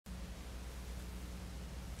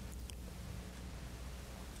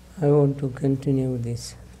I want to continue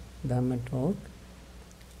this Dhamma talk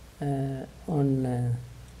on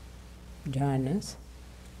jhanas.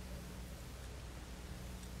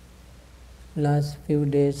 Last few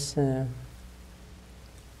days I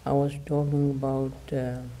was talking about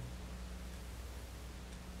the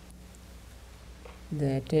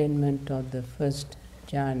attainment of the first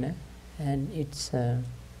jhana and its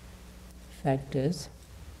factors.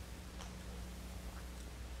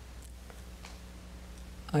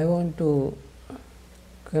 I want to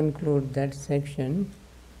conclude that section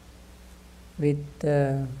with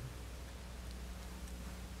a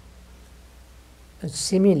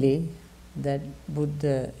simile that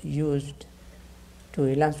Buddha used to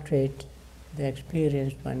illustrate the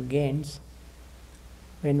experience one gains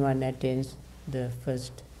when one attains the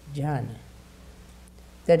first jhana.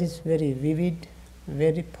 That is very vivid,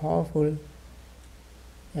 very powerful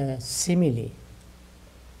simile.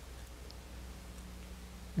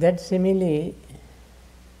 That simile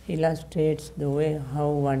illustrates the way how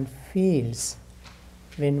one feels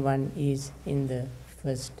when one is in the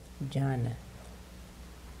first jhana.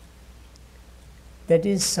 That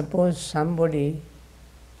is, suppose somebody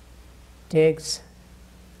takes,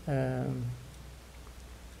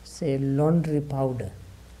 say, laundry powder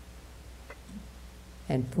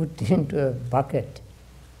and put into a bucket,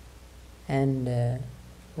 and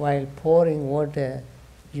while pouring water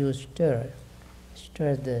you stir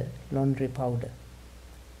the laundry powder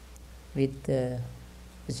with a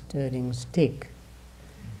stirring stick,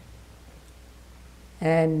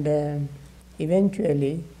 and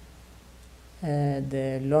eventually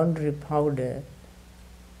the laundry powder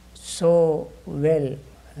so well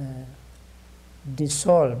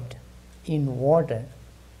dissolved in water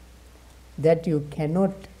that you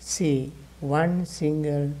cannot see one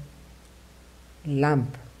single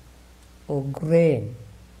lump or grain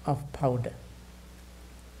of powder.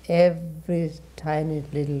 Every tiny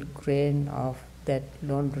little grain of that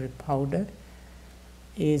laundry powder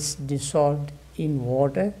is dissolved in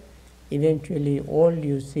water. Eventually all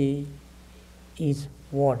you see is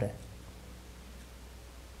water.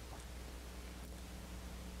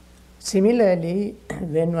 Similarly,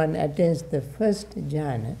 when one attains the first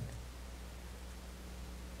jhana,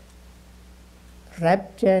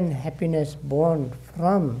 rapture and happiness born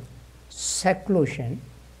from seclusion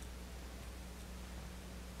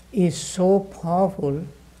is so powerful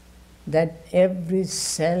that every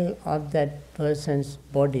cell of that person's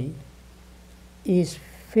body is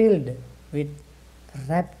filled with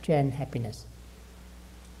rapture and happiness.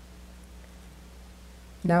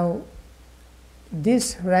 Now,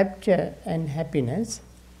 this rapture and happiness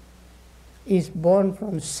is born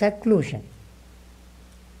from seclusion.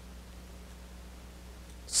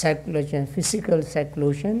 Seclusion, physical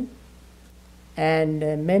seclusion and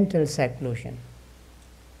mental seclusion.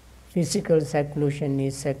 Physical seclusion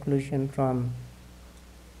is seclusion from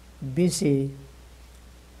busy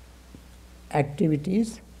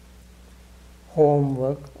activities,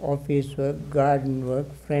 homework, office work, garden work,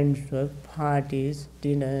 friends work, parties,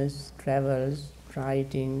 dinners, travels,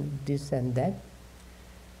 writing, this and that.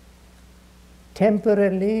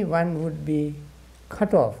 Temporarily one would be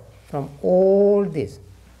cut off from all this,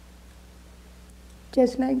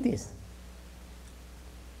 just like this.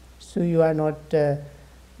 So you are not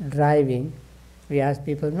driving. We ask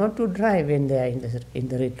people not to drive when they are in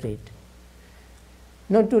the retreat,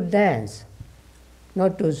 not to dance,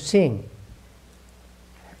 not to sing,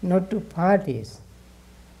 not to parties,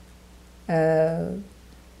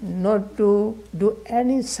 not to do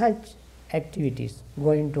any such activities,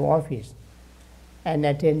 going to office and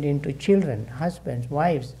attending to children, husbands,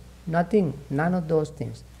 wives, nothing, none of those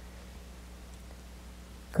things.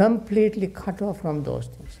 Completely cut off from those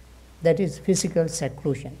things. That is physical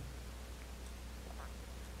seclusion.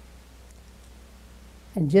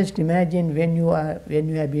 And just imagine when you have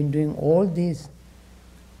been doing all this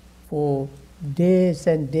for days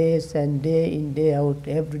and days and day in, day out,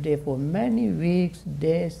 every day for many weeks,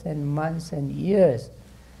 days and months and years,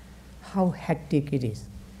 how hectic it is.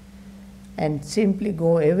 And simply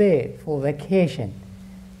go away for vacation,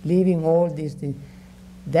 leaving all these things.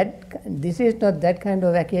 This is not that kind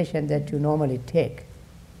of vacation that you normally take.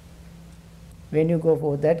 When you go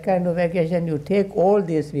for that kind of vacation, you take all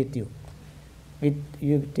this with you.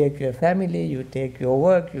 You take your family, you take your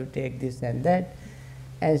work, you take this and that,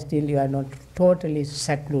 and still you are not totally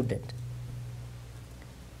secluded.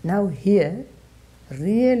 Now here,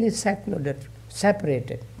 really secluded,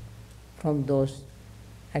 separated from those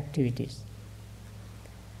activities.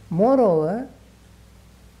 Moreover,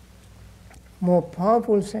 more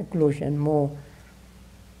powerful seclusion,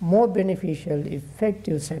 more beneficial,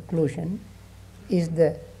 effective seclusion is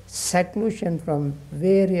the seclusion from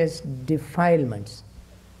various defilements.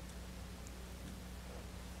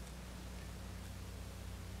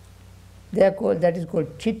 That is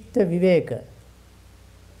called Chitta Viveka.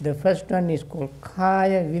 The first one is called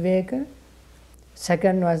Kaya Viveka.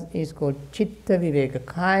 Second one is called Chitta Viveka.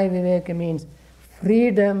 Kaya Viveka means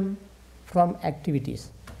freedom from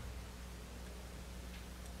activities.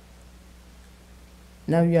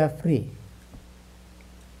 Now you are free,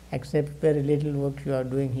 except very little work you are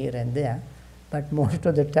doing here and there, but most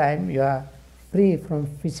of the time you are free from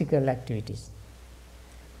physical activities.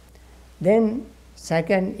 Then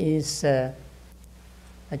second is a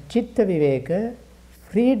Chitta Viveka,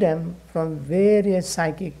 freedom from various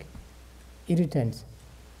psychic irritants,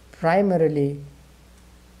 primarily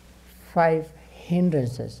 5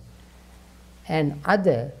 hindrances and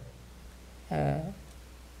other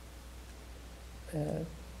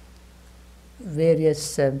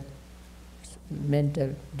various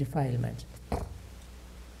mental defilements.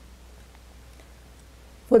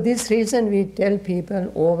 For this reason, we tell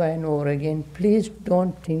people over and over again, please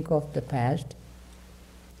don't think of the past,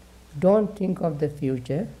 don't think of the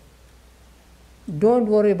future, don't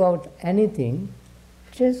worry about anything,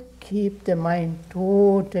 just keep the mind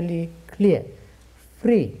totally clear,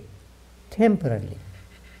 free, temporarily.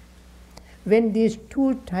 When these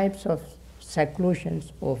two types of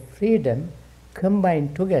seclusions or freedom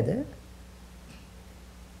combine together,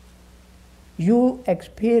 you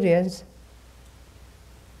experience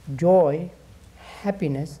joy,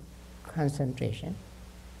 happiness, concentration.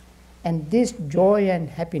 And this joy and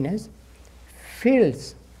happiness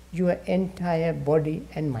fills your entire body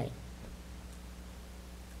and mind.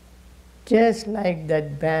 Just like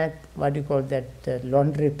that bath, what you call that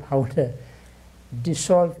laundry powder,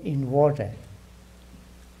 dissolved in water.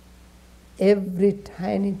 Every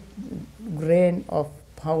tiny grain of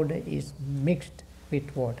powder is mixed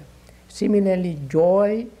with water. Similarly,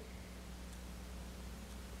 joy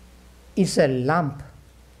is a lump.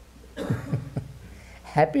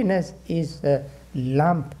 Happiness is a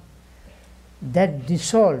lump that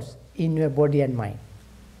dissolves in your body and mind.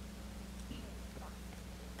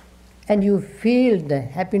 And you feel the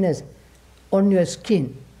happiness on your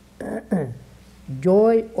skin,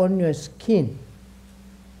 joy on your skin.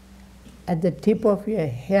 At the tip of your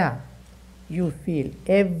hair, you feel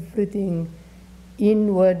everything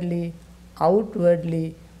inwardly,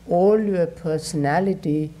 outwardly, all your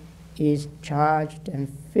personality is charged and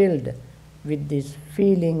filled with this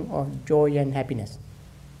feeling of joy and happiness.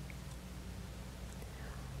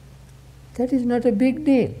 That is not a big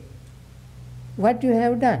deal. What you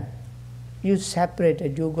have done, you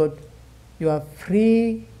separated, you are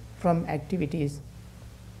free from activities,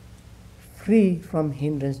 free from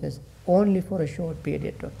hindrances, only for a short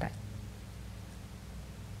period of time.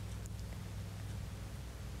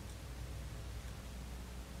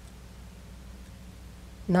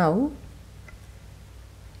 Now,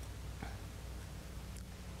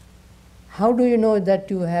 how do you know that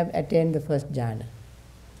you have attained the first jhana?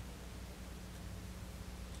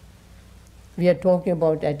 We are talking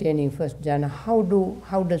about attaining first jhana. How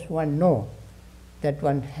does one know that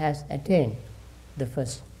one has attained the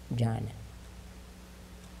first jhana?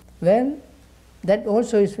 Well, that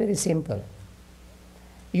also is very simple.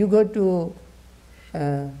 You got to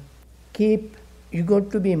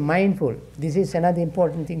be mindful. This is another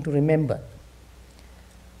important thing to remember.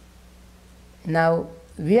 Now,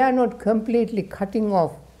 we are not completely cutting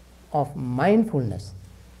off of mindfulness.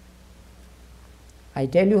 I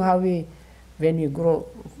tell you how when you go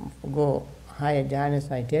higher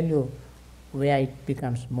jhanas, I tell you where it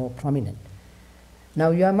becomes more prominent.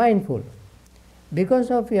 Now you are mindful.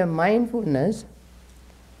 Because of your mindfulness,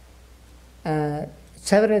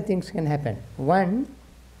 several things can happen. One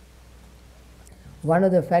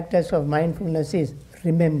of the factors of mindfulness is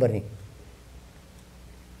remembering.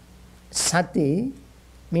 Sati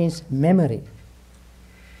means memory.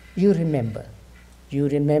 You remember. You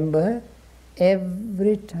remember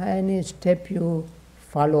every tiny step you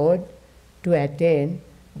followed to attain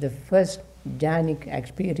the first jhanic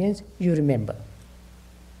experience, you remember.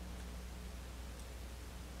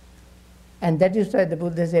 And that is why the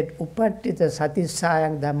Buddha said, Upattita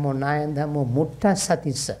satisayang dhammo nayang dhammo mutta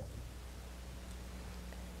satissa.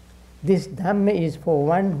 This dhamma is for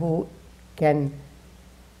one who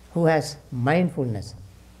has mindfulness,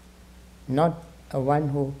 not a one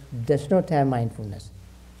who does not have mindfulness.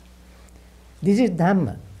 This is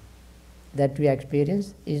Dhamma that we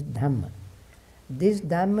experience is Dhamma. This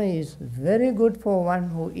Dhamma is very good for one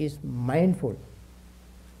who is mindful.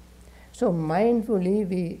 So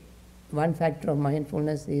mindfully, one factor of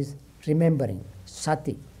mindfulness is remembering,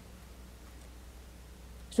 sati.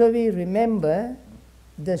 So we remember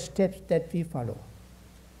the steps that we follow.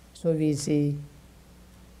 So we see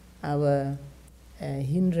our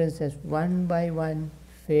hindrances one by one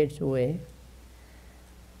fades away,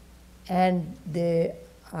 and they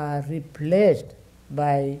are replaced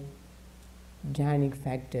by jhanic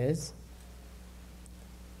factors: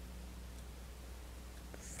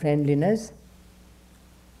 friendliness,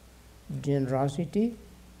 generosity,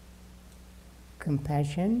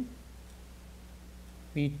 compassion.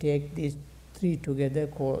 We take these three together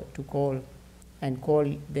to call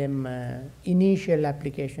them initial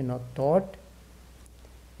application of thought.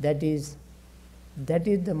 That is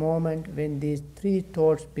the moment when these three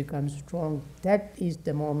thoughts become strong. That is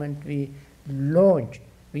the moment we launch,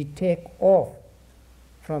 we take off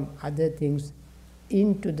from other things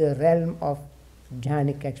into the realm of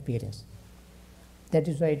jhanic experience. That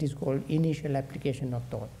is why it is called initial application of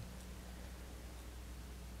thought.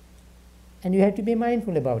 And you have to be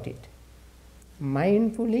mindful about it.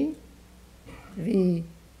 Mindfully, we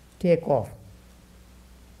take off.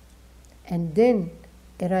 And then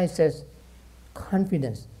arises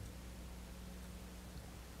confidence,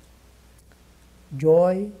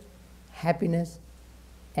 joy, happiness,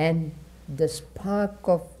 and the spark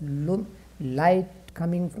of light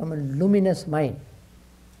coming from a luminous mind.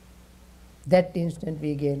 That instant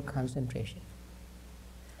we gain concentration.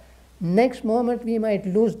 Next moment we might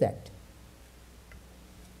lose that.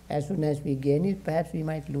 As soon as we gain it, perhaps we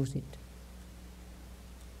might lose it.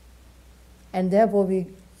 And therefore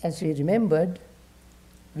as we remembered,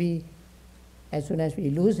 as soon as we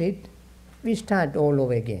lose it, we start all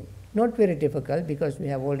over again. Not very difficult, because we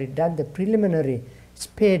have already done the preliminary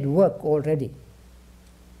spade work already.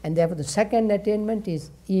 And therefore the second attainment is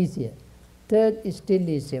easier. Third is still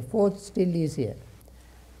easier. Fourth, still easier.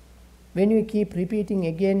 When we keep repeating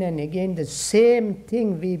again and again the same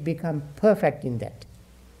thing, we become perfect in that.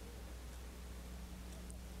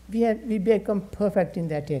 We become perfect in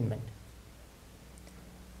the attainment.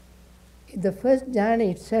 The first jhana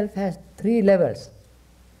itself has 3 levels: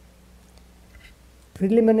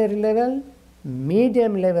 preliminary level,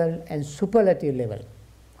 medium level, and superlative level,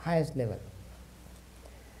 highest level.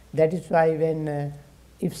 That is why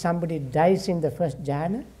if somebody dies in the first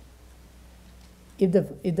jhana,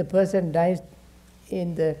 if the person dies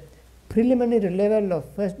in the preliminary level of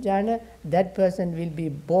first jhana, that person will be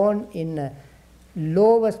born in a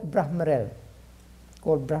lowest Brahma realm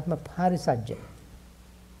called Brahma Parisajya.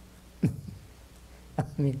 I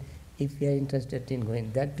mean, if you are interested in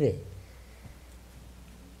going that way.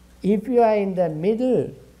 If you are in the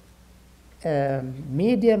middle,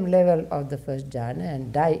 medium level of the first jhana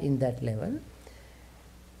and die in that level,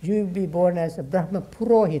 you will be born as a Brahma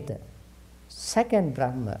Purohita, second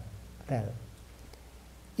Brahma realm.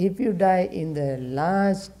 If you die in the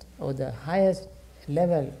last or the highest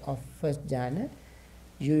level of first jhana,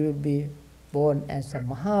 you will be born as a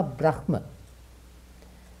Maha Brahma.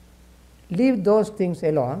 Leave those things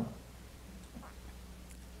alone.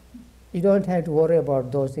 You don't have to worry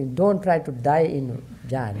about those things. Don't try to die in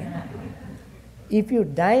jhana. If you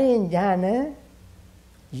die in jhana,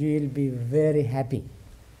 you will be very happy.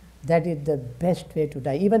 That is the best way to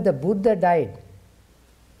die. Even the Buddha died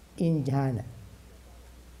in jhana.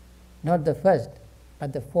 Not the first,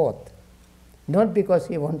 but the fourth. Not because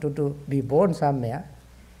he wanted to be born somewhere,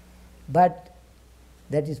 but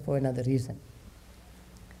that is for another reason.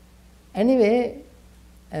 Anyway,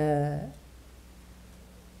 there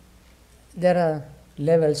are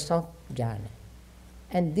levels of jhana.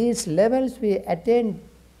 And these levels we attain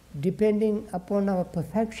depending upon our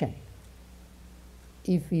perfection.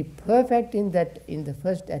 If we perfect in the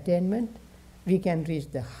first attainment, we can reach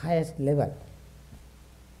the highest level.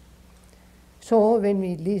 So when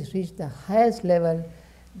we reach the highest level,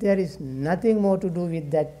 there is nothing more to do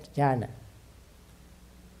with that jhana.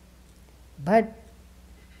 But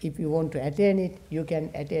if you want to attain it, you can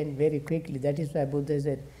attain very quickly. That is why Buddha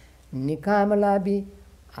said, Nikamalabi,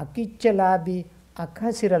 Akicchalabhi,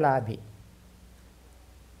 Akasiralabhi.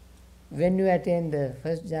 When you attain the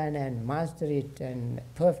first jhana and master it and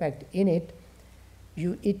perfect in it,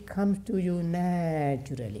 it comes to you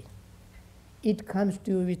naturally. It comes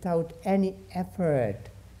to you without any effort.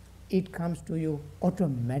 It comes to you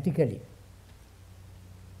automatically.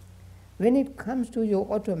 When it comes to you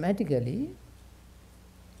automatically,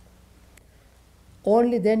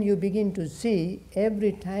 only then you begin to see,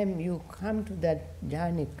 every time you come to that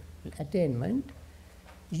jhanic attainment,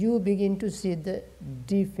 you begin to see the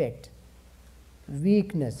defect,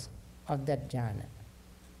 weakness of that jhana.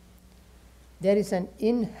 There is an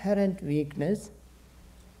inherent weakness,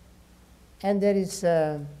 and there is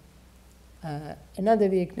another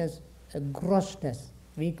weakness, a grossness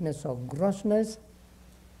weakness of grossness,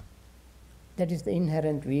 that is the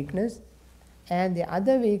inherent weakness, and the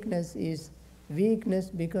other weakness is weakness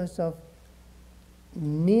because of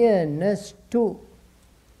nearness to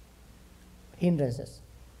hindrances.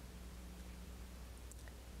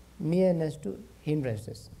 Nearness to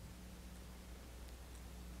hindrances.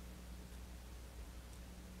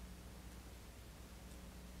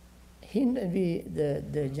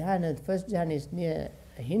 The jhana, the first jhana is near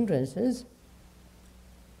hindrances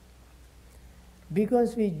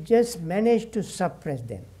because we just managed to suppress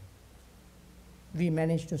them. We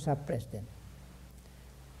managed to suppress them.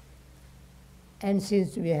 And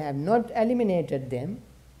since we have not eliminated them,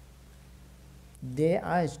 they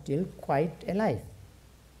are still quite alive.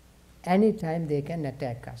 Anytime they can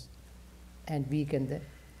attack us and weaken the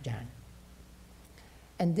jhana.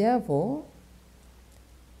 And therefore,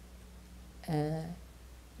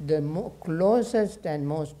 the closest and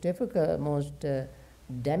most difficult, most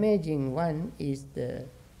damaging one is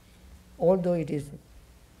although it is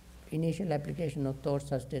initial application of thought,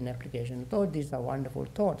 sustained application of thought, these are wonderful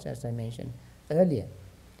thoughts, as I mentioned earlier.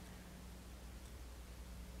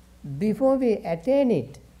 Before we attain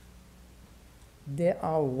it, they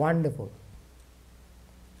are wonderful.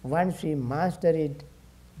 Once we master it,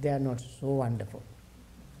 they are not so wonderful.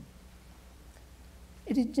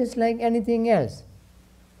 It is just like anything else.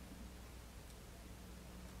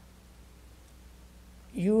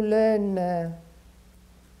 You learn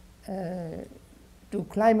to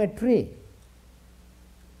climb a tree.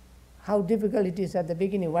 How difficult it is at the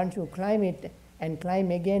beginning. Once you climb it and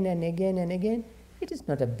climb again and again and again, it is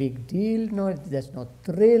not a big deal, there's no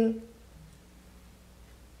thrill.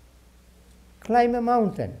 Climb a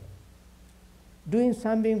mountain, doing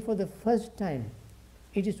something for the first time,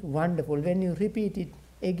 it is wonderful. When you repeat it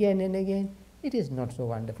again and again, it is not so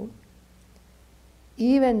wonderful.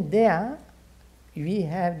 Even there, we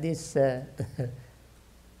have this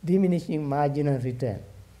diminishing marginal return.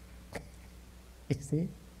 You see?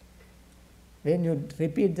 When you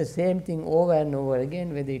repeat the same thing over and over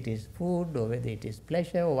again, whether it is food or whether it is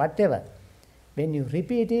pleasure or whatever, when you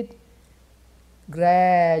repeat it,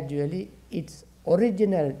 gradually its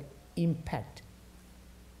original impact,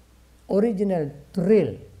 original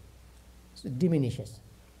thrill diminishes.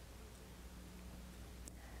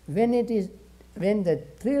 When the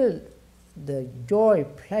thrill, the joy,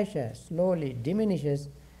 pleasure slowly diminishes,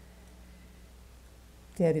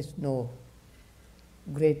 there is no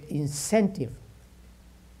great incentive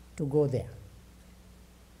to go there.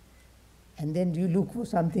 And then you look for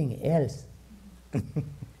something else.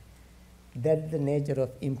 That's the nature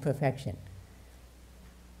of imperfection,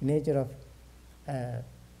 nature of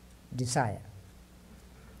desire.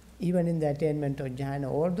 Even in the attainment of jhana,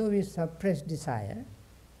 although we suppress desire,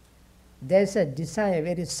 there's a desire,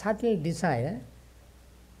 very subtle desire,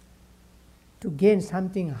 to gain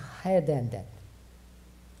something higher than that.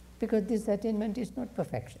 Because this attainment is not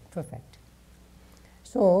perfect.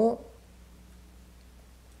 So,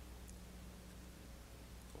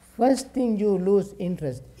 first thing you lose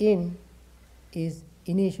interest in is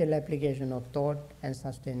initial application of thought and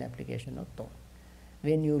sustained application of thought.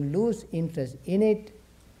 When you lose interest in it,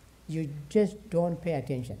 you just don't pay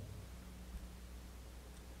attention.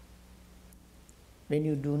 When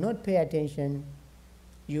you do not pay attention,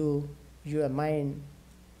 your mind,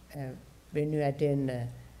 when you attain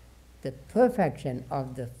the perfection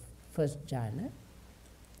of the first jhana,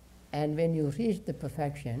 and when you reach the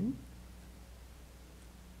perfection,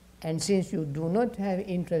 and since you do not have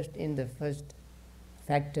interest in the first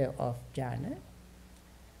factor of jhana,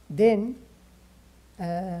 then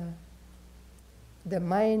the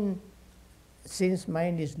mind, since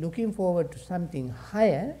mind is looking forward to something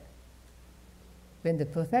higher, when the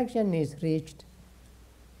perfection is reached,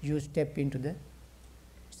 you step into the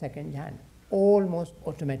second jhana, almost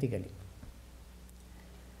automatically.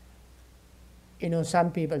 You know,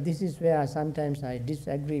 some people, this is where sometimes I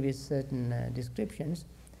disagree with certain descriptions.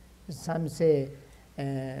 Some say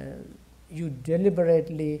you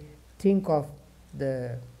deliberately think of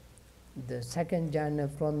the second jhana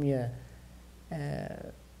from your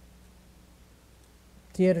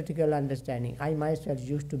theoretical understanding. I myself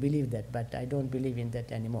used to believe that, but I don't believe in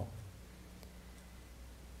that anymore.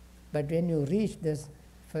 But when you reach this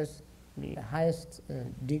highest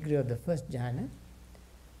degree of the first jhana,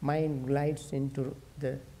 mind glides into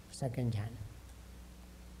the second jhana.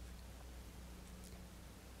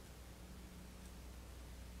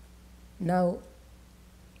 Now,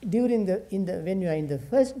 when you are in the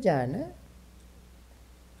first jhana,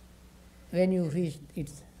 when you reach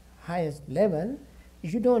its highest level,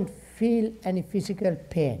 you don't feel any physical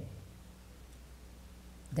pain.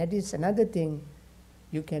 That is another thing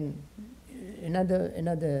You can,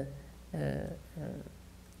 another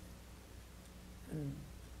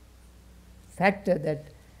factor that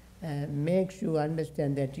makes you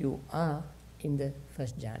understand that you are in the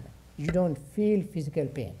first jhana. You don't feel physical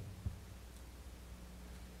pain.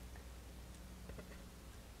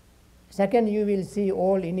 Second, you will see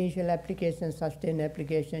all initial applications, sustained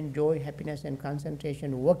application, joy, happiness and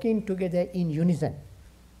concentration working together in unison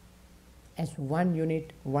as one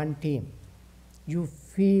unit, one team. You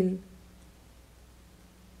feel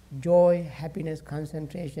joy, happiness,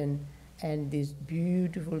 concentration and these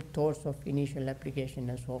beautiful thoughts of initial application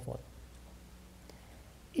and so forth.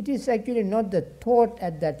 It is actually not the thought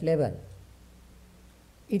at that level.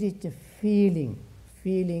 It is the feeling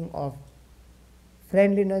of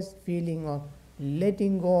friendliness, feeling of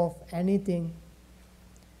letting go of anything.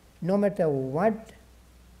 No matter what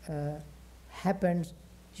happens,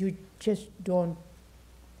 you just don't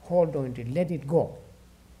hold on to it, let it go.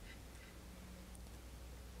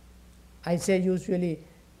 I say usually,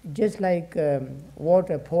 just like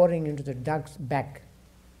water pouring into the duck's back.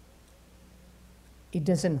 It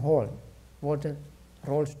doesn't hold. Water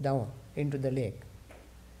rolls down into the lake.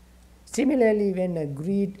 Similarly, when a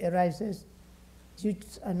greed arises, you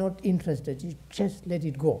are not interested. You just let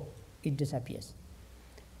it go. It disappears.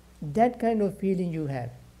 That kind of feeling you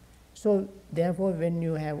have. So, therefore, when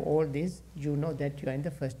you have all this, you know that you are in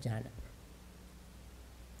the first jhana.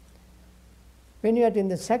 When you are in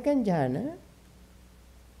the second jhana,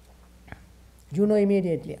 you know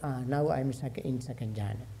immediately, now I am in second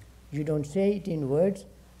jhana. You don't say it in words,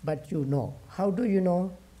 but you know. How do you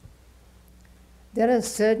know? There are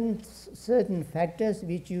certain factors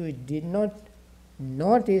which you did not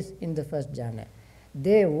notice in the first jhana.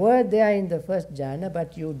 They were there in the first jhana,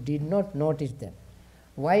 but you did not notice them.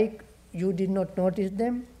 Why you did not notice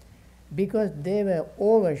them? Because they were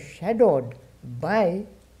overshadowed by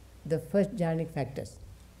the first jhanic factors.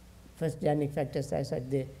 First jhanic factors, as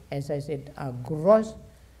I said, are gross,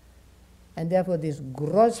 and therefore these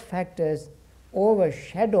gross factors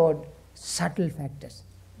overshadowed subtle factors.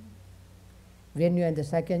 When you are in the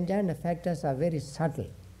second jhana, factors are very subtle.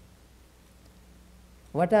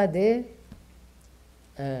 What are they?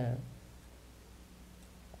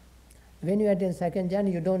 When you are in second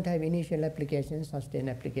jhana, you don't have initial application, sustained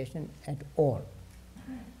application at all.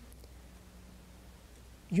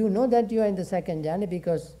 You know that you are in the second jhana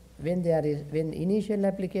because when initial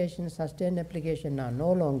application, sustained application are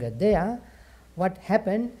no longer there, what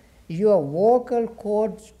happened? Your vocal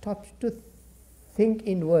cord stops to think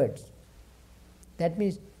in words. That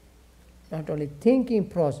means not only thinking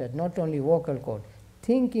process, not only vocal cord,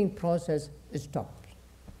 thinking process stops.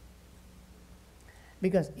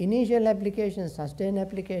 Because initial application, sustained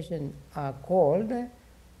application are called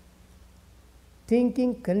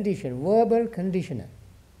thinking condition, verbal conditioner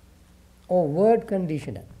or word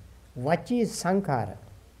conditioner. Vachi is sankhara.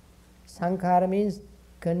 Sankhara means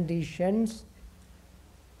conditions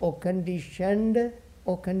or conditioned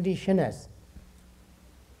or conditioners.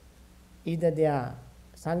 Either they are,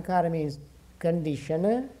 sankhara means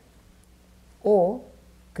conditioner or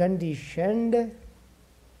conditioned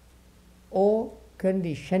or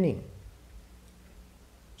conditioning.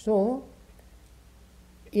 So,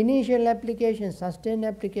 initial application, sustained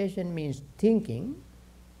application means thinking.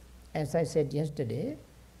 As I said yesterday,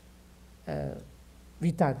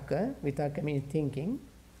 vitakka means thinking.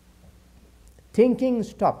 Thinking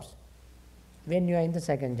stops when you are in the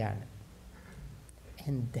second jhana.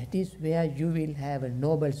 And that is where you will have a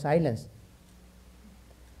noble silence.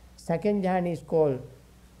 Second jhana is called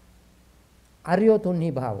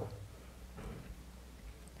Aryotunhi Bhava.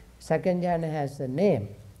 Second jhana has a name,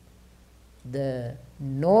 the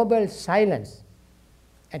noble silence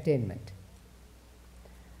attainment.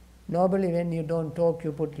 Normally when you don't talk,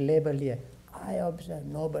 you put label here, I observe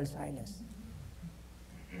noble silence.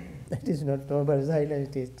 That is not noble silence,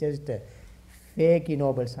 it is just a fake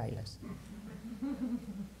noble silence.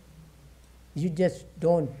 You just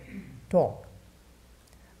don't talk.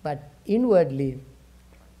 But inwardly,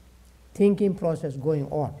 thinking process going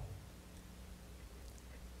on.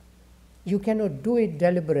 You cannot do it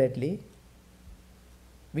deliberately.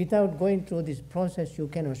 Without going through this process, you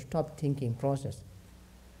cannot stop thinking process.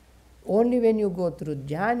 Only when you go through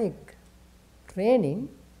jhanic training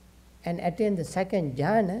and attain the second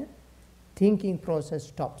jhana, thinking process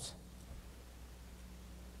stops.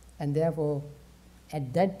 And therefore,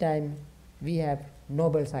 at that time, we have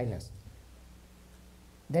noble silence.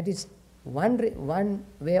 That is one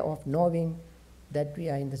way of knowing that we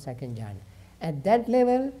are in the second jhana. At that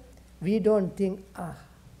level, we don't think,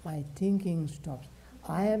 my thinking stops.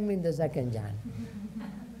 I am in the second jhana.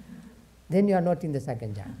 then you are not in the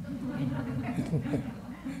second jhana.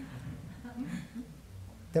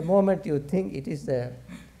 The moment you think, it is a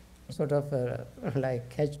sort of like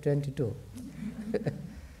catch-22.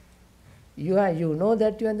 You know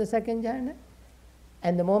that you are in the second jhana,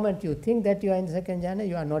 and the moment you think that you are in the second jhana,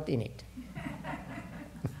 you are not in it.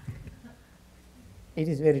 It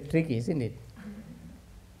is very tricky, isn't it?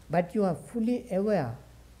 But you are fully aware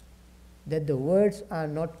that the words are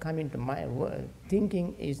not coming to mind,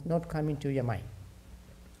 thinking is not coming to your mind.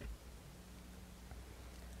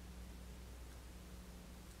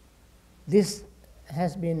 This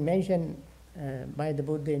has been mentioned by the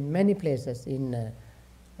Buddha in many places. In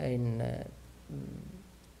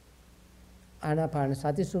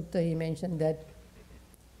Anapanasati Sutta he mentioned that,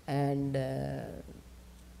 and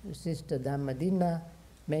Sister Dhammadinna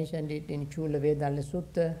mentioned it in Chula Vedalla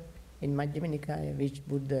Sutta in Majjhima Nikaya, which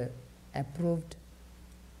Buddha approved,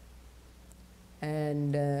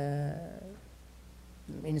 and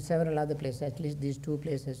in several other places, at least these two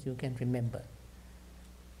places you can remember,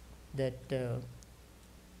 that the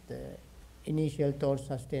initial thought,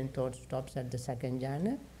 sustained thought stops at the second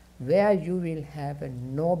jhana, where you will have a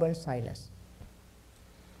noble silence.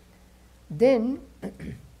 Then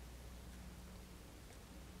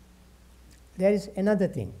there is another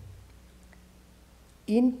thing,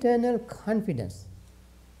 internal confidence,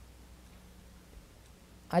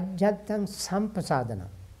 ajjhattam sampasadana,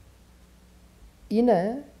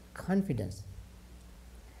 inner confidence.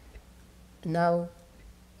 Now,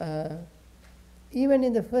 even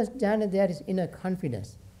in the first jhana there is inner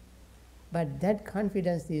confidence, but that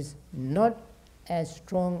confidence is not as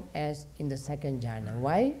strong as in the second jhana.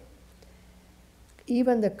 Why?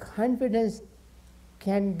 Even the confidence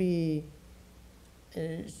can be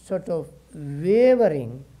sort of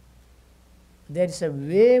wavering. There is a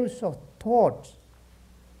waves of thoughts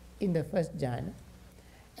in the first jhana,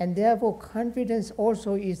 and therefore confidence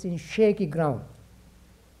also is in shaky ground.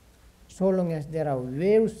 So long as there are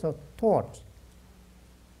waves of thoughts,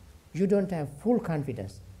 you don't have full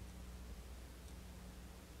confidence.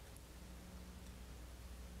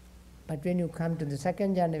 But when you come to the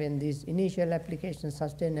second jhana, when this initial application,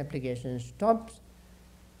 sustained application stops,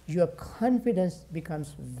 your confidence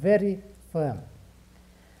becomes very firm.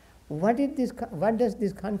 What does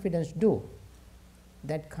this confidence do?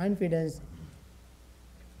 That confidence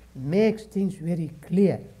makes things very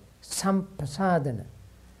clear. Sampasadana.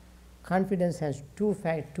 Confidence has two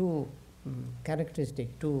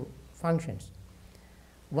characteristics, two functions.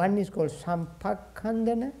 One is called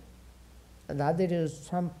sampakhandana, the other is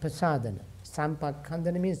sampasadana.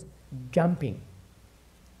 Sampakhandana means jumping.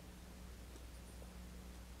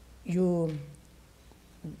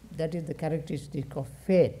 That is the characteristic of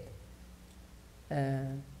faith.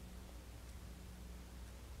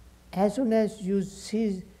 As soon as you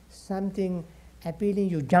see something appealing,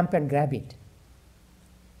 you jump and grab it.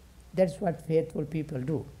 That's what faithful people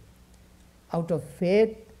do. Out of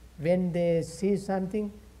faith, when they see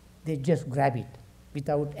something, they just grab it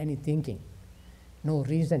without any thinking, no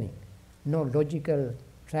reasoning, no logical,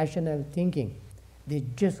 rational thinking. They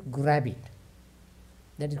just grab it.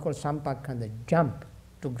 That is called sampakkanda, jump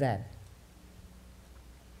to grab.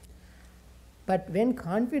 But when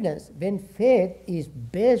faith is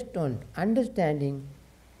based on understanding,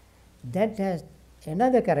 that has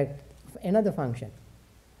another character, another function.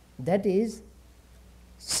 That is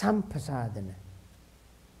sampasadana.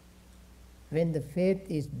 When the faith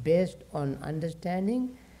is based on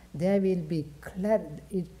understanding, there will be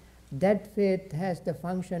that faith has the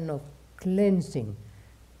function of cleansing,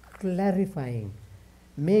 clarifying,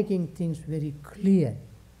 making things very clear,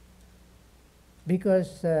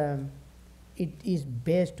 because it is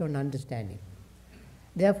based on understanding.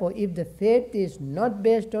 Therefore, if the faith is not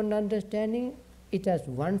based on understanding, it has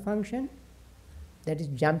one function, that is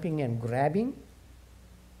jumping and grabbing,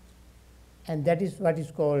 and that is what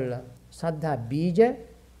is called saddha bija,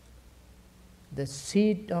 the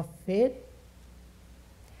seed of faith.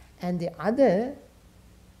 And the other,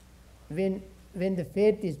 when the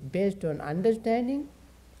faith is based on understanding,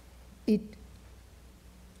 it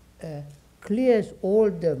clears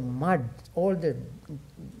all the mud, all the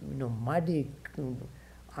muddy,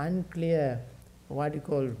 unclear, what you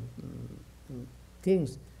call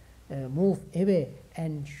things, move away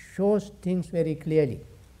and shows things very clearly.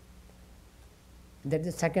 That is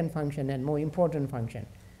the second function and more important function.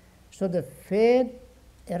 So the faith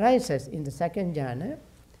arises in the second jhana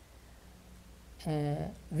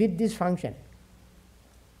with this function,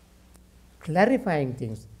 clarifying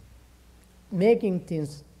things, making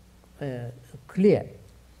things clear,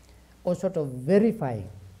 or sort of verifying,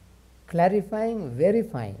 clarifying,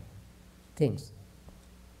 verifying things.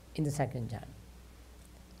 in the second jhana.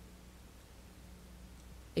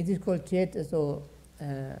 It is called Chetaso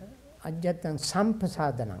Ajjatang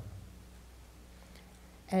Sampasadanam.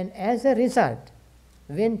 And as a result,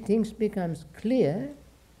 when things becomes clear,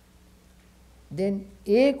 then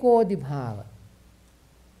Ekodibhava,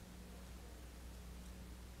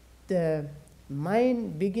 the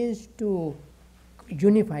mind begins to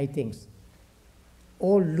unify things.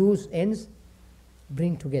 All loose ends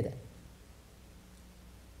bring together.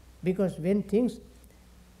 Because when things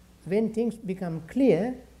become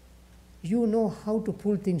clear, you know how to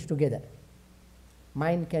pull things together.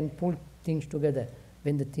 Mind can pull things together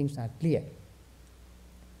when the things are clear.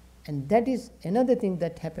 And that is another thing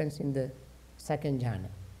that happens in the second jhana.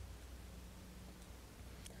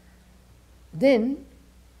 Then,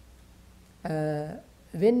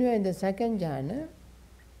 when you are in the second jhana,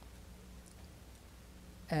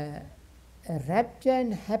 rapture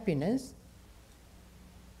and happiness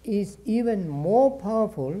is even more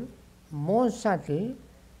powerful, more subtle,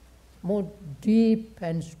 more deep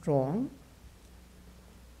and strong,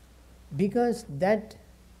 because that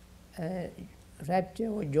rapture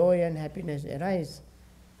or joy and happiness arise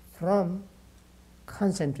from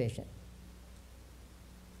concentration.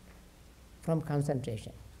 From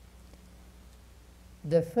concentration.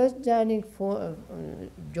 The first jhanic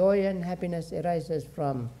joy and happiness arises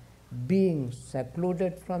from being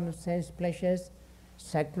secluded from sense pleasures,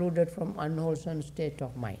 secluded from unwholesome state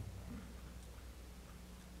of mind.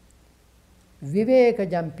 Viveka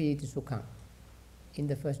jampiti sukham in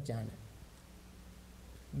the first jhana.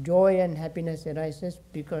 Joy and happiness arises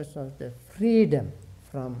because of the freedom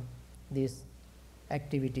from these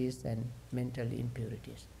activities and mental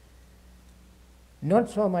impurities. Not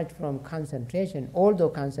so much from concentration, although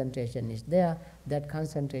concentration is there, that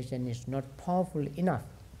concentration is not powerful enough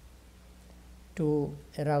to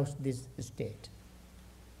arouse this state.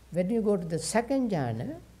 When you go to the second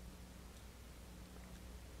jhana,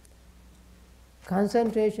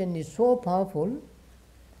 concentration is so powerful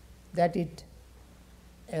that it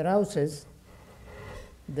arouses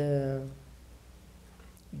the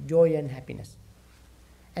joy and happiness.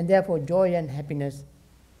 And therefore joy and happiness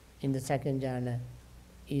in the second jhana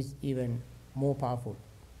is even more powerful.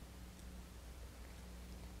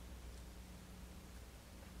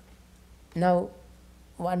 Now,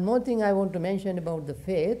 one more thing I want to mention about the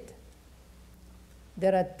faith.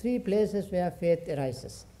 There are three places where faith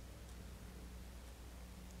arises.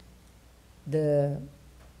 The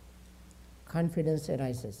confidence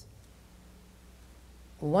arises.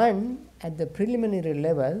 One, at the preliminary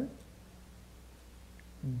level,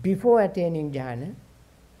 before attaining jhana,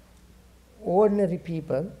 ordinary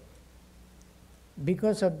people,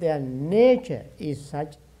 because of their nature is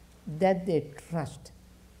such that they trust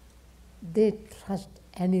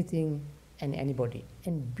anything and anybody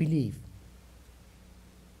and believe.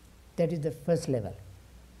 That is the first level.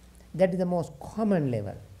 That is the most common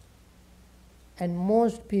level. And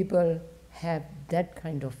most people have that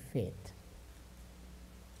kind of faith.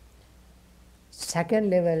 Second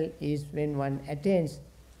level is when one attains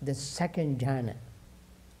the second jhana.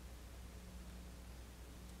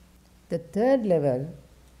 The third level,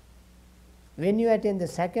 when you attain the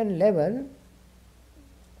second level,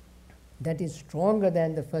 that is stronger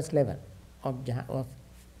than the first level of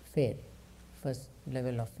faith, first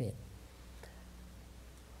level of faith.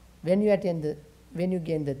 When you gain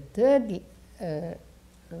the third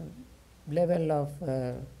level of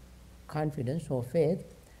confidence or faith,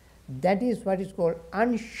 that is what is called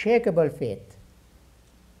unshakable faith.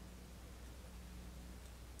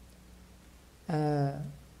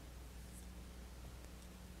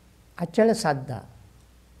 Achala saddha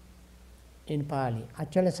in Pali,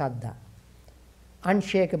 achala saddha,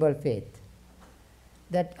 unshakable faith.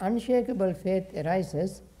 That unshakable faith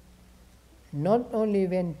arises not only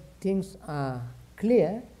when things are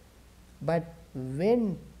clear, but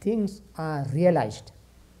when things are realized.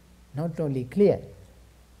 Not only clear,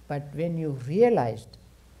 but when you realized,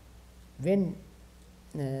 when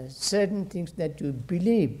certain things that you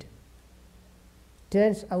believed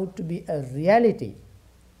turns out to be a reality,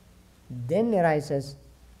 then arises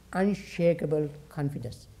unshakable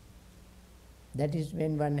confidence. That is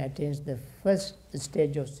when one attains the first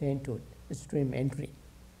stage of sainthood, stream entry.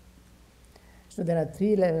 So there are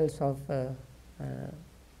three levels of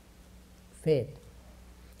faith.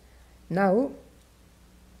 Now,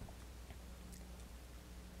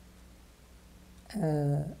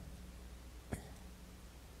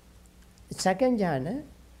 second jhana,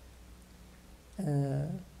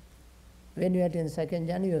 when you attain second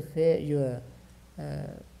jhana, your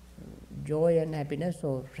joy and happiness,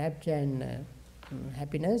 or rapture and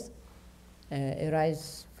happiness,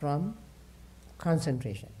 arise from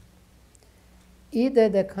concentration. Either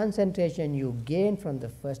the concentration you gain from the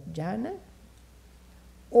first jhana,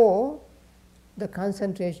 or the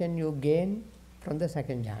concentration you gain from the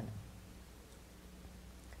second jhana.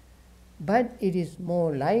 But it is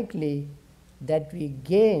more likely that we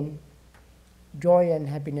gain joy and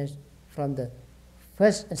happiness from the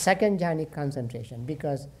second jhanic concentration,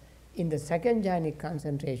 because in the second jhanic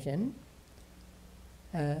concentration,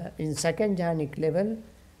 in second jhanic level,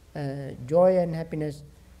 joy and happiness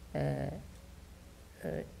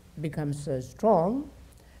becomes strong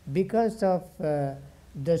because of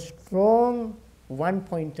the strong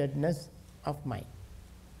one-pointedness of mind.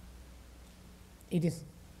 It is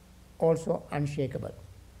also unshakable.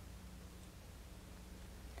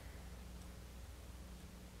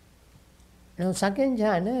 Now, second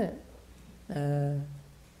jhana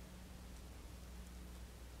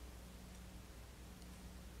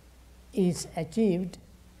is achieved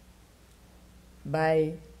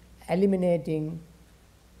by eliminating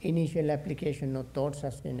initial application of thought,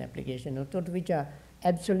 sustained application of thought, which are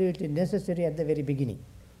absolutely necessary at the very beginning.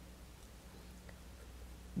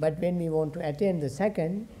 But when we want to attain the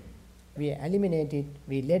second, we eliminate it,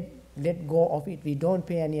 we let go of it, we don't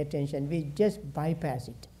pay any attention, we just bypass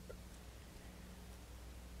it.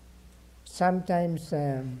 Sometimes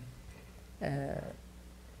I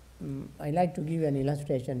like to give an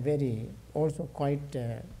illustration, very also quite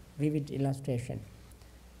vivid illustration.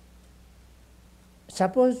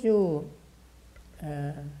 Suppose you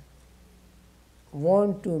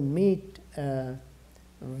want to meet a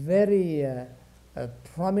very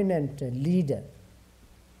prominent leader,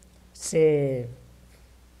 say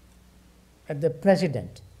the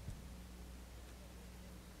president,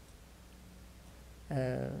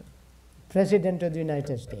 President of the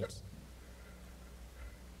United States.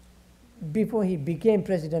 Before he became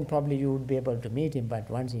president, probably you would be able to meet him, but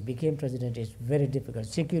once he became president, it's very difficult.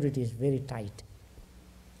 Security is very tight.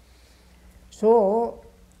 So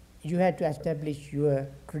you had to establish your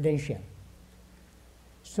credential.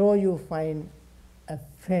 So you find a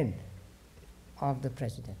friend of the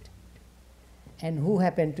president, and who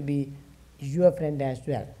happened to be your friend as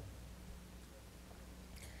well.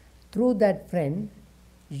 Through that friend,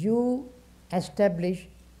 you establish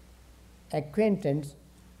acquaintance,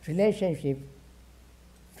 relationship,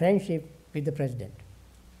 friendship with the president.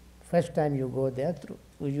 First time you go there,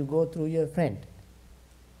 you go through your friend.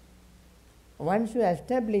 Once you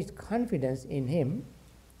establish confidence in him,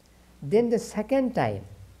 then the second time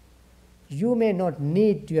you may not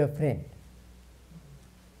need your friend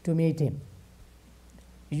to meet him.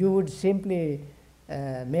 You would simply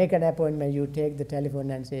make an appointment, you take the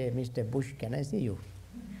telephone and say, Mr. Bush, can I see you?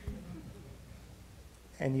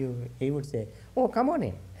 And he would say, oh, come on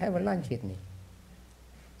in, have a lunch with me.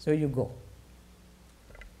 So you go.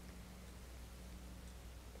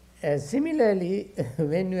 Similarly,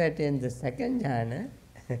 when you attain the second jhana,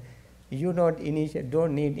 you don't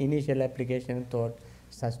need initial application of thought,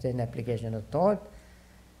 sustained application of thought,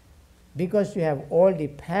 because you have already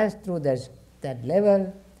passed through that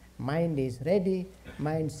level. Mind is ready,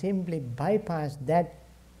 mind simply bypass that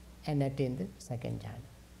and attain the second jhana.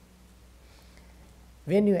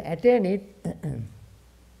 When you attain it,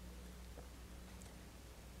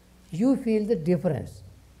 you feel the difference.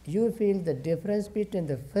 You feel the difference between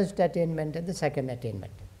the first attainment and the second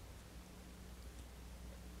attainment.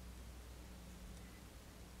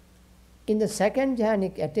 In the second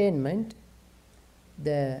jhanic attainment,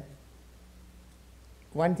 the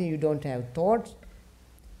one thing, you don't have thoughts.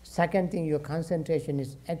 Second thing, your concentration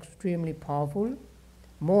is extremely powerful,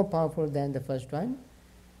 more powerful than the first one.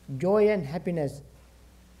 Joy and happiness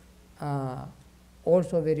are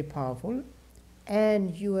also very powerful,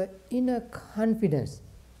 and your inner confidence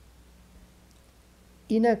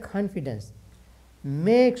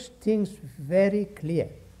makes things very clear.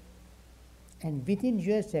 And within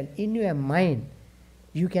yourself, in your mind,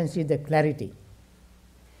 you can see the clarity.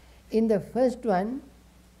 In the first one,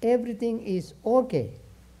 everything is okay.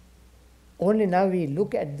 Only now we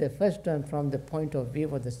look at the first one from the point of view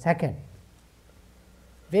of the second.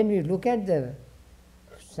 When we look at the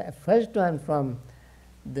first one from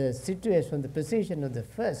the situation, from the position of the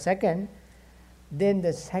second, then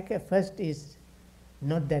the first is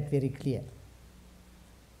not that very clear.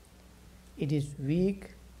 It is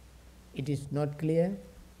weak, it is not clear.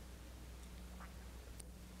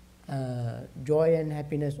 Joy and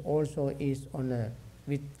happiness also is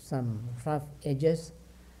with some rough edges.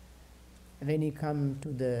 When you come to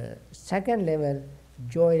the second level,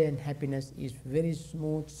 joy and happiness is very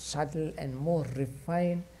smooth, subtle, and more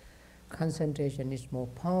refined. Concentration is more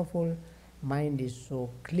powerful. Mind is so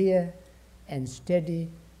clear, and steady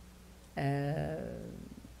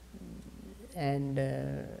and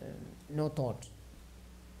no thoughts.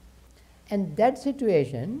 And that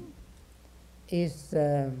situation is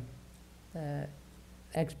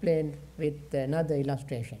explained with another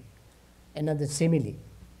illustration, another simile.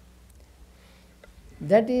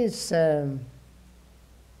 That is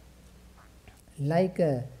like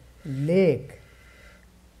a lake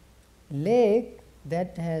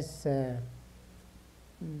that has a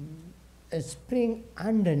spring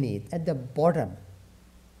underneath at the bottom,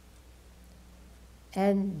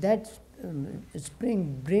 and that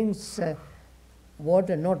spring brings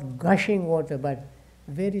water, not gushing water, but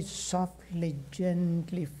very softly,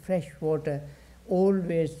 gently, fresh water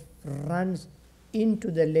always runs into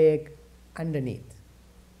the lake underneath.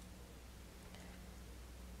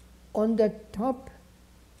 On the top,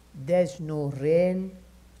 there's no rain,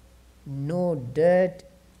 no dirt,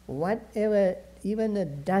 whatever, even the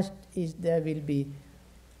dust is there will be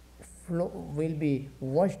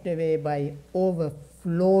washed away by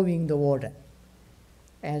overflowing the water.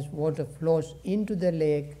 As water flows into the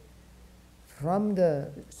lake from the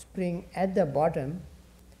spring at the bottom,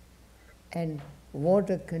 and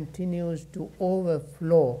water continues to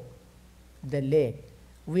overflow the lake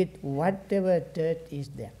with whatever dirt is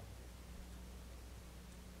there.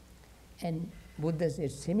 And Buddha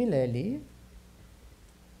says similarly,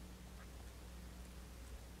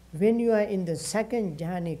 when you are in the second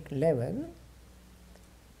jhanic level,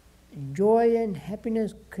 joy and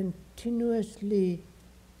happiness continuously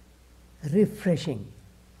refreshing.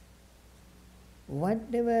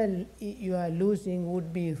 Whatever you are losing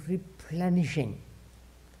would be replenishing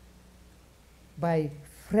by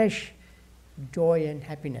fresh joy and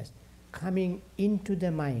happiness coming into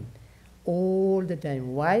the mind all the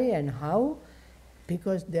time. Why and how?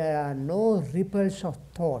 Because there are no ripples of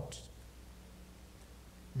thoughts.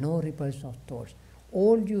 No ripples of thoughts.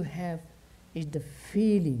 All you have is the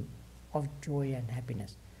feeling of joy and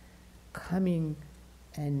happiness coming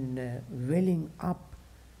and welling up,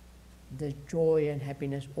 the joy and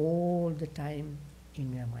happiness all the time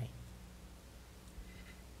in your mind.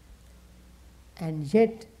 And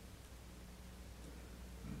yet,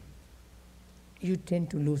 you tend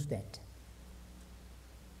to lose that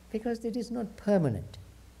because it is not permanent.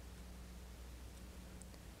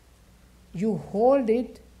 You hold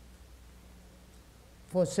it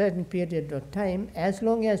for a certain period of time as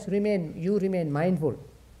long as you remain mindful.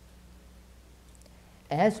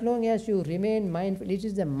 As long as you remain mindful, it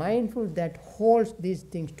is the mindful that holds these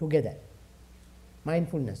things together.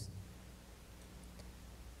 Mindfulness.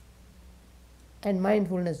 And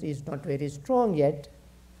mindfulness is not very strong yet,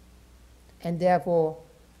 and therefore,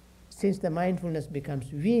 since the mindfulness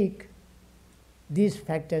becomes weak, these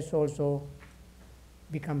factors also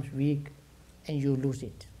becomes weak and you lose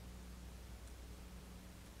it.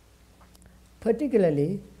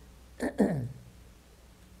 Particularly,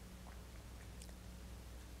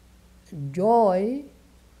 joy,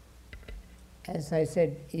 as I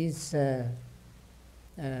said, is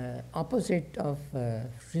opposite of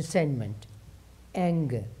resentment,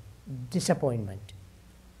 anger, disappointment.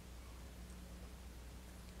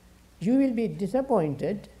 You will be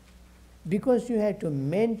disappointed because you have to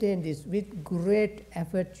maintain this with great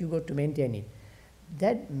effort. You got to maintain it.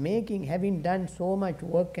 That having done so much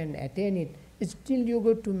work and attain it, still you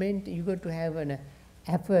got to have an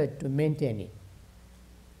effort to maintain it.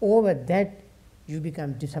 Over that, you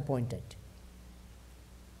become disappointed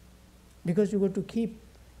because you got to keep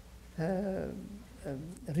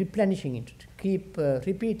replenishing it, keep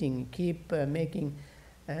repeating, keep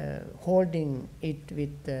holding it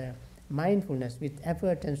with mindfulness, with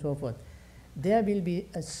effort and so forth. There will be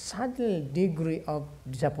a subtle degree of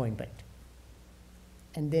disappointment,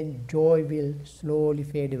 and then joy will slowly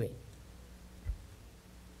fade away.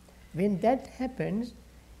 When that happens,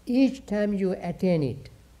 each time you attain it,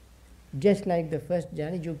 just like the first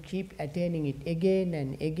jhana, you keep attaining it again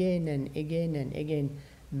and again and again and again,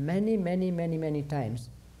 many times.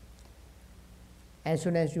 As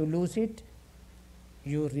soon as you lose it,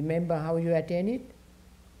 you remember how you attain it,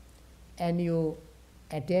 and you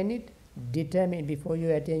attain it, before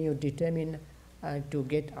you attain, you determine to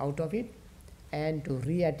get out of it, and to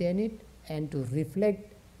re-attain it, and to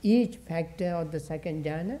reflect each factor of the second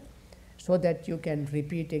jhana, so that you can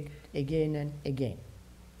repeat it again and again.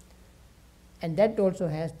 And that also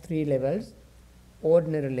has 3 levels: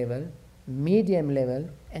 ordinary level, medium level,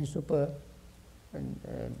 and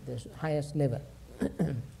the highest level.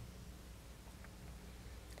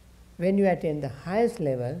 When you attain the highest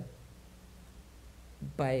level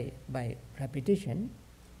by repetition,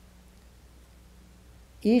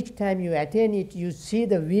 Each time you attain it, you see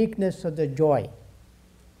the weakness of the joy.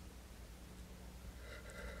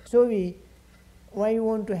 So why you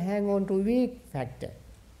want to hang on to weak factor?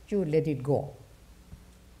 You let it go.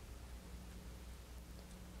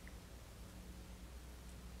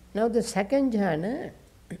 Now the second jhana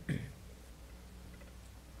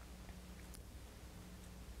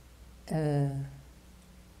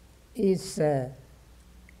is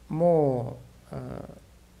more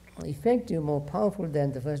effective, more powerful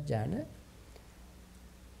than the first jhana,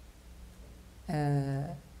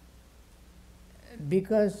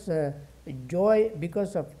 because joy,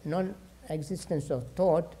 because of non-existence of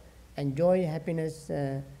thought, and joy, happiness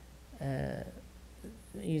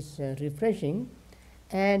is refreshing,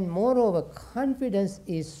 and moreover confidence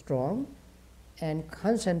is strong, and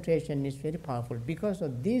concentration is very powerful. Because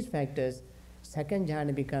of these factors, second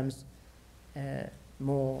jhana becomes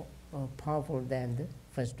more powerful than the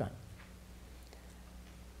first one.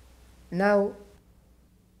 Now,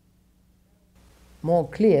 more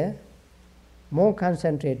clear, more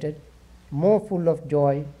concentrated, more full of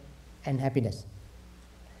joy and happiness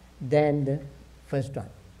than the first one.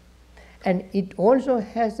 And it also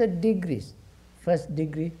has a degrees, first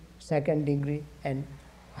degree, second degree, and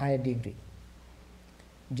higher degree,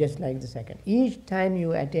 just like the second. Each time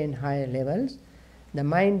you attain higher levels, the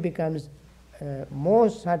mind becomes more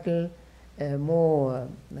subtle, more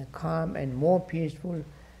calm, and more peaceful,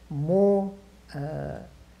 more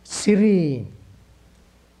serene.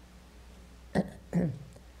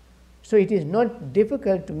 So it is not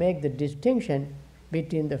difficult to make the distinction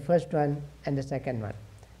between the first one and the second one.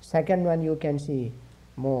 Second one you can see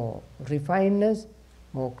more refinedness,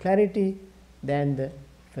 more clarity than the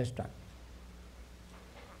first one.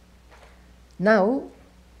 Now,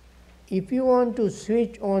 if you want to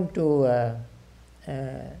switch on to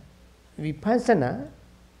vipassana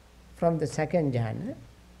from the second jhana,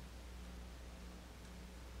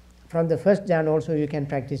 from the first jhana also you can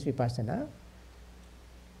practice vipassana.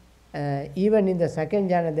 Even in the second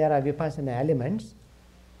jhana there are vipassana elements.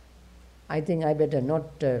 I think I better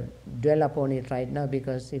not dwell upon it right now,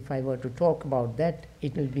 because if I were to talk about that,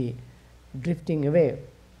 it will be drifting away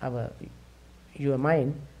your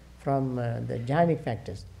mind from the jhanic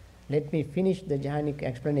factors. Let me finish the jhanic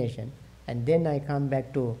explanation, and then I come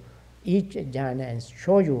back to each jhana and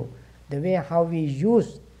show you the way how we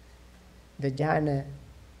use the jhana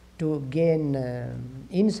to gain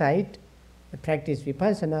insight, practice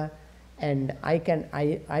vipassana, and I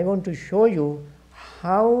want to show you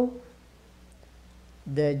how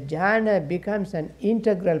the jhana becomes an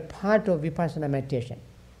integral part of vipassana meditation.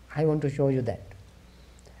 I want to show you that,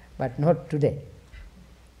 but not today.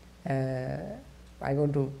 I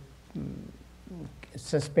want to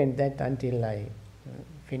suspend that until I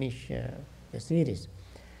finish the series.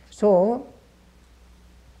 So,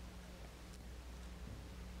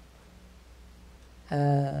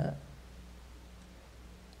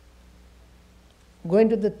 going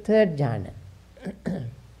to the third jhana.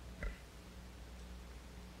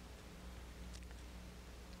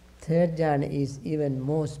 Third jhana is even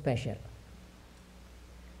more special.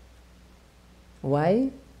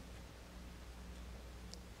 Why?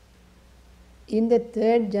 In the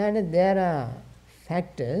third jhana there are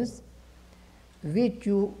factors which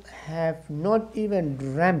you have not even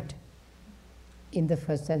dreamt in the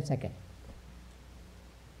first and second.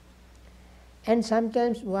 And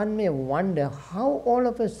sometimes one may wonder how all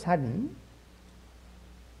of a sudden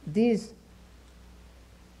these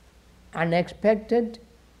unexpected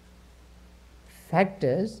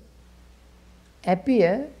factors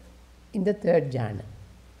appear in the third jhana.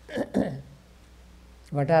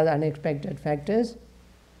 What are the unexpected factors?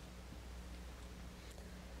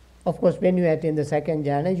 Of course, when you attain the second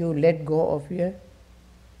jhana, you let go of your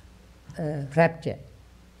rapture.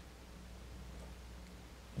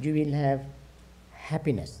 You will have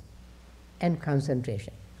happiness and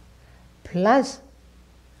concentration, plus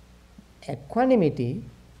equanimity,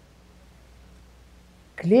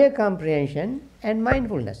 clear comprehension, and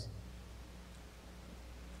mindfulness.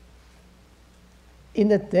 In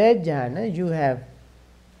the third jhana, you have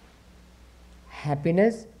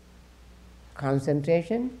happiness,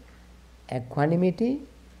 concentration, equanimity,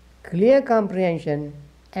 clear comprehension,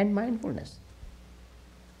 and mindfulness.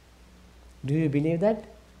 Do you believe that?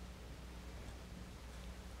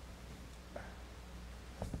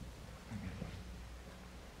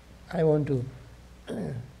 I want to get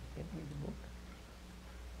me the book.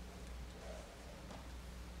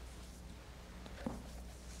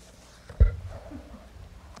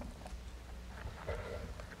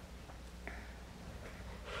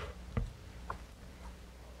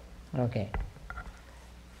 Okay.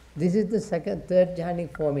 This is the third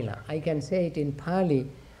jhanic formula. I can say it in Pali,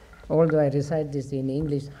 although I recite this in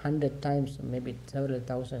English 100 times, maybe several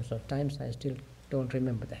thousands of times, I still don't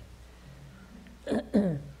remember that.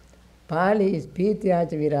 Pali is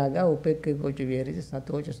Pityacha Viraga, Upekka Kocha Viriti,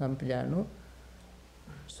 Satocha Sampajano,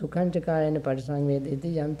 Sukhanchakayana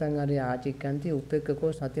Padasangvediti, Yantangari Achikanti, Upekka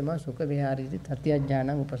Ko Satima, Sukha Vihariti, Tatya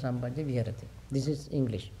Jnana Upasampaja Viharati. This is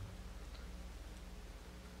English.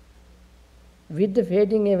 With the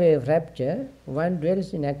fading away of rapture, one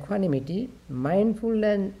dwells in equanimity, mindful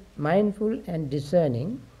and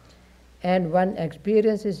discerning, and one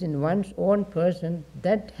experiences in one's own person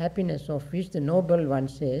that happiness of which the Noble One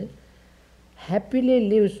says, happily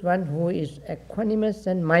lives one who is equanimous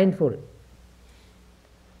and mindful.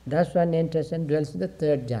 Thus one enters and dwells in the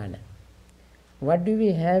third jhana. What do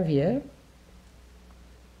we have here?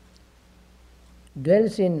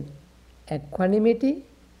 Dwells in equanimity,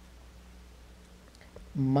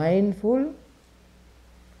 mindful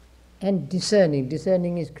and discerning.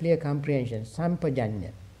 Discerning is clear comprehension,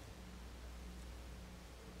 sampajanya.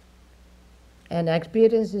 And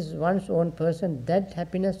experiences one's own person that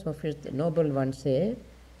happiness of which the Noble One say,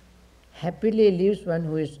 happily lives one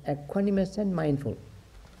who is equanimous and mindful.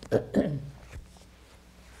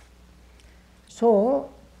 So,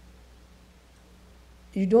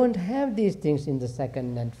 you don't have these things in the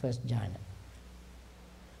second and first jhana.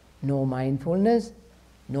 No mindfulness,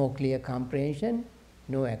 no clear comprehension,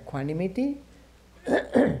 no equanimity.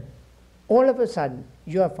 All of a sudden,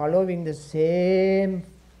 you are following the same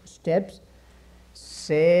steps,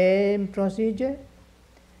 same procedure.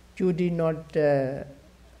 You did not go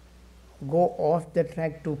off the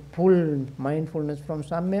track to pull mindfulness from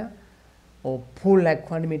somewhere or pull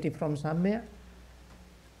equanimity from somewhere,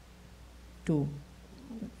 to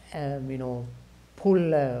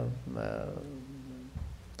pull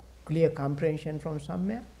clear comprehension from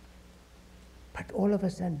somewhere. But all of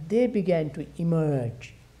a sudden they began to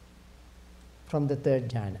emerge from the third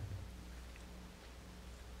jhana.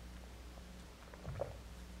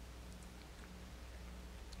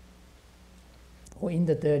 Or in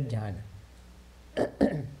the third jhana.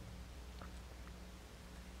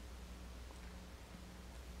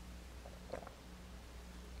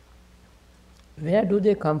 Where do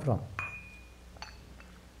they come from?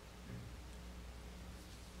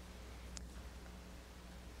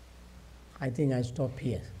 I think I stop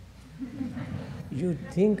here. You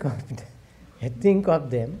think of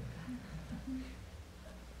them,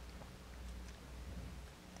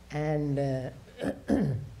 and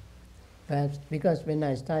perhaps because when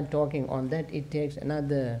I start talking on that, it takes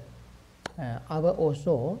another hour or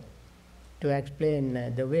so to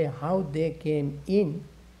explain the way how they came in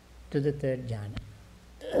to the third jhana.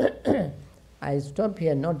 I stop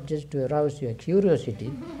here not just to arouse your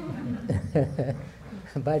curiosity,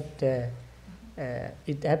 but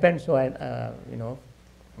it happened so,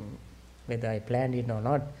 whether I planned it or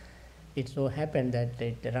not, it so happened that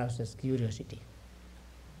it arouses curiosity.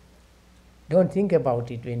 Don't think about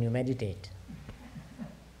it when you meditate,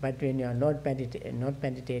 but when you are not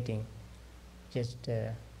meditating, just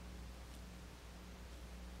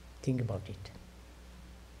think about it.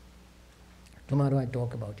 Tomorrow I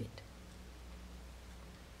talk about it.